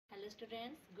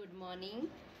students, good morning.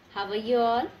 How are you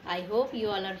all? I hope you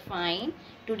all are fine.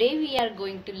 Today we are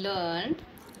going to learn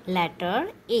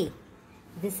letter A.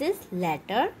 This is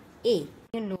letter A.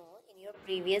 You know, in your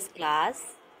previous class,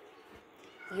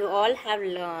 you all have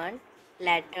learned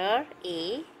letter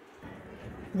A.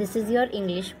 This is your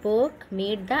English book,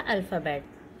 Meet the Alphabet.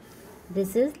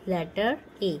 This is letter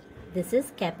A. This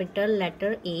is capital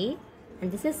letter A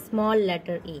and this is small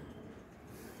letter A.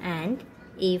 And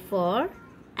A for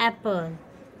apple,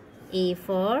 A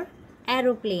for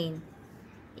aeroplane,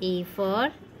 A for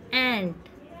ant,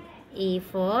 A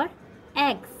for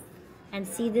X. And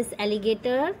see this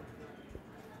alligator?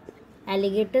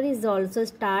 Alligator is also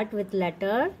start with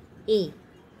letter A.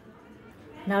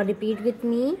 Now repeat with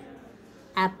me.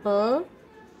 Apple,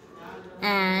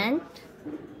 ant,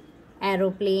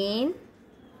 aeroplane,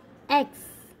 X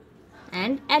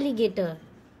and alligator.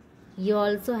 You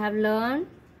also have learned.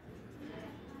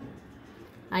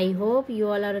 I hope you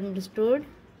all are understood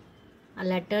a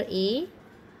letter A.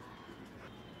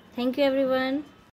 Thank you everyone.